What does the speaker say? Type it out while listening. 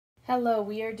Hello,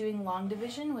 we are doing long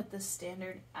division with the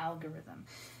standard algorithm.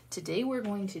 Today we're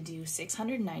going to do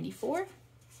 694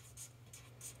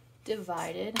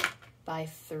 divided by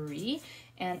 3,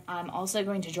 and I'm also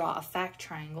going to draw a fact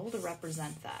triangle to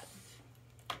represent that.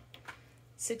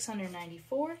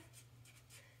 694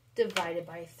 divided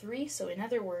by 3, so in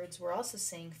other words, we're also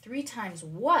saying 3 times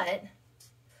what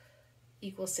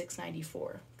equals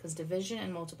 694, because division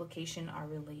and multiplication are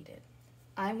related.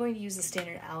 I'm going to use the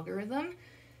standard algorithm.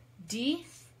 D,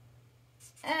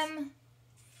 M,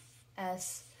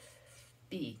 S,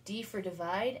 B. D for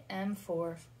divide, M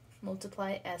for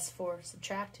multiply, S for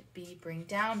subtract, B bring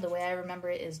down. The way I remember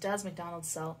it is, does McDonald's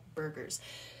sell burgers?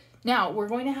 Now, we're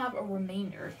going to have a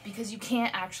remainder because you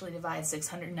can't actually divide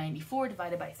 694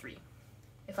 divided by 3.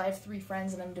 If I have 3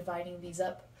 friends and I'm dividing these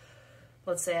up,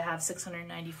 let's say I have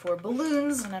 694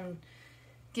 balloons and I'm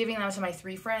giving them to my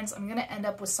 3 friends, I'm going to end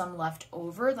up with some left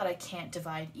over that I can't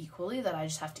divide equally, that I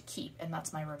just have to keep, and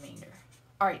that's my remainder.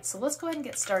 All right, so let's go ahead and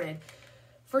get started.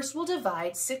 First, we'll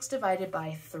divide 6 divided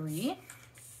by 3.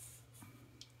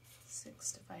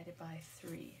 6 divided by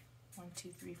 3. 1, 2,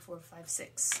 3, 4, 5,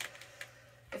 6.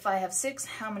 If I have 6,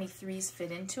 how many 3's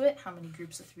fit into it? How many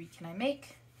groups of 3 can I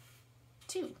make?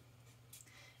 2.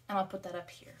 And I'll put that up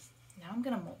here. Now I'm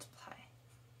going to multiply.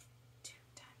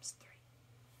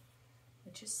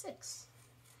 Which is 6.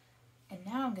 And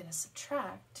now I'm going to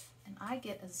subtract, and I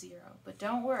get a 0. But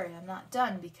don't worry, I'm not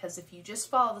done, because if you just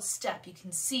follow the step, you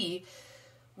can see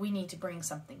we need to bring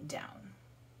something down.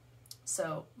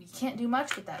 So we can't do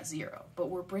much with that 0, but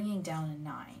we're bringing down a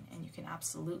 9, and you can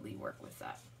absolutely work with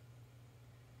that.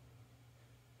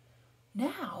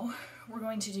 Now we're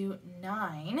going to do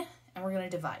 9, and we're going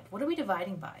to divide. What are we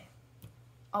dividing by?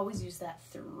 Always use that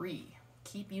 3.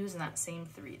 Keep using that same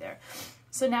 3 there.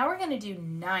 So now we're going to do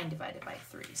 9 divided by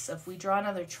 3. So if we draw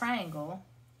another triangle,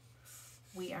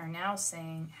 we are now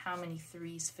saying how many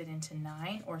 3's fit into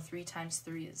 9, or 3 times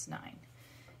 3 is 9.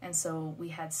 And so we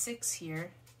had 6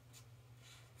 here.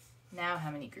 Now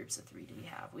how many groups of 3 do we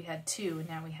have? We had 2, and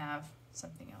now we have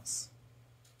something else.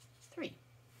 3.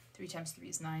 3 times 3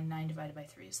 is 9. 9 divided by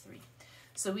 3 is 3.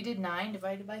 So we did 9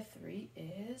 divided by 3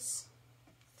 is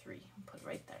 3. I'll put it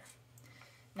right there.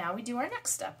 Now we do our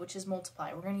next step, which is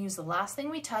multiply. We're going to use the last thing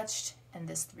we touched and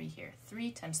this 3 here.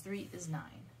 3 times 3 is 9.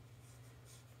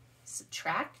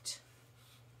 Subtract.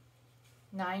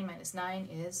 9 minus 9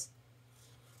 is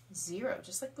 0,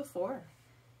 just like before.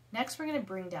 Next, we're going to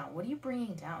bring down. What are you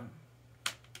bringing down?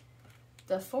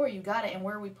 The 4, you got it. And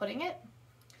where are we putting it?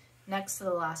 Next to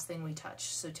the last thing we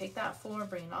touched. So take that 4,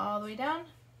 bring it all the way down.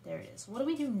 There it is. What do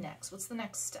we do next? What's the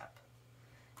next step?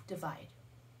 Divide.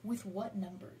 With what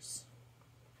numbers?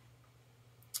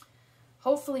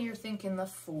 Hopefully you're thinking the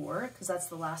 4, because that's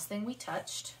the last thing we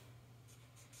touched.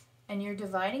 And you're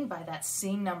dividing by that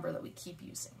same number that we keep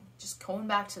using. Just going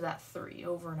back to that 3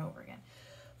 over and over again.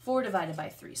 4 divided by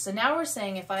 3. So now we're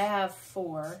saying if I have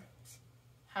 4,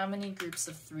 how many groups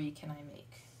of 3 can I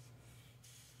make?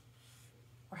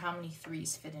 Or how many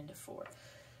 3's fit into 4?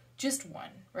 Just 1,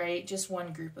 right? Just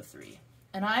one group of 3.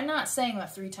 And I'm not saying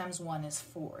that 3 times 1 is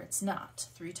 4. It's not.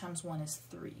 3 times 1 is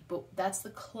 3. But that's the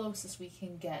closest we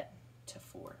can get to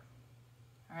 4.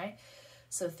 All right,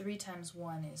 so 3 times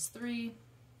 1 is 3.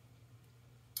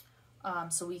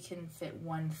 So we can fit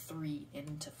 1 3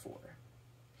 into 4.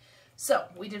 So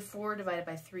we did 4 divided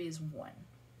by 3 is 1.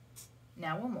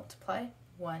 Now we'll multiply.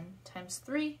 1 times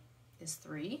 3 is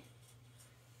 3.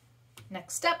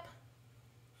 Next step.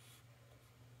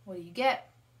 What do you get?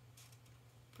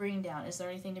 Bring down. Is there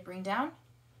anything to bring down?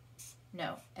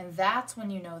 No. And that's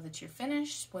when you know that you're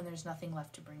finished, when there's nothing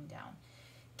left to bring down.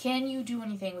 Can you do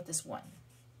anything with this 1?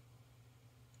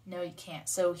 No, you can't.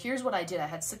 So here's what I did. I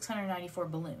had 694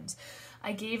 balloons.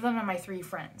 I gave them to my 3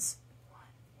 friends.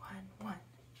 1, 1,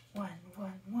 1, 1,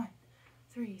 1, 1,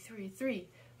 3, 3, 3,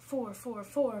 4, 4,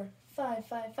 4, 5,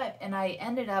 5, 5. And I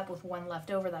ended up with 1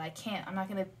 left over that I can't. I'm not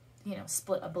going to,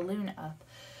 split a balloon up.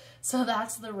 So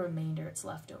that's the remainder. It's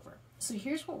left over. So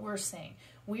here's what we're saying.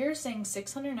 We are saying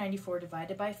 694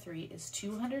 divided by 3 is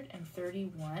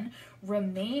 231.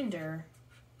 Remainder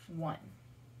 1.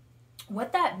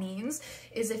 What that means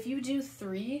is if you do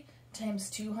 3 times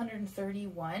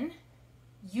 231,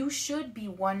 you should be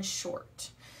 1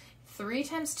 short. 3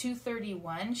 times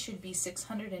 231 should be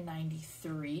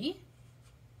 693.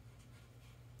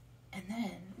 And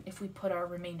then if we put our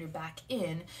remainder back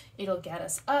in, it'll get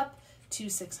us up to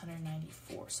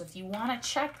 694. So if you want to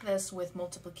check this with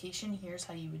multiplication, here's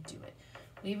how you would do it.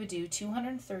 We would do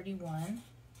 231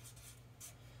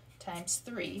 times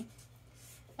 3.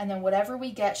 And then whatever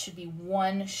we get should be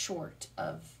 1 short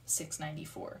of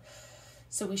 694.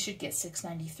 So we should get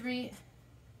 693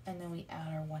 and then we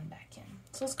add our 1 back in.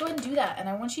 So let's go ahead and do that. And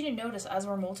I want you to notice as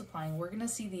we're multiplying, we're going to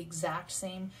see the exact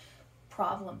same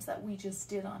problems that we just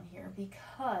did on here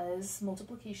because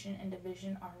multiplication and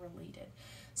division are related.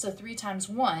 So 3 times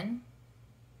 1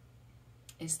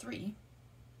 is 3.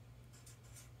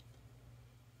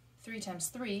 3 times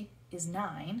 3 is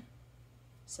 9.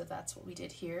 So that's what we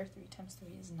did here. 3 times 3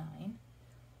 is 9.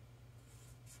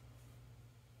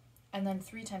 And then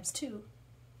 3 times 2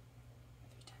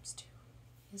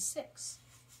 is 6.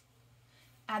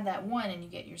 Add that 1 and you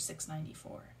get your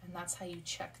 694. And that's how you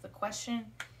check the question.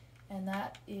 And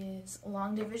that is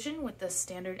long division with the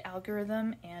standard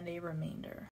algorithm and a remainder.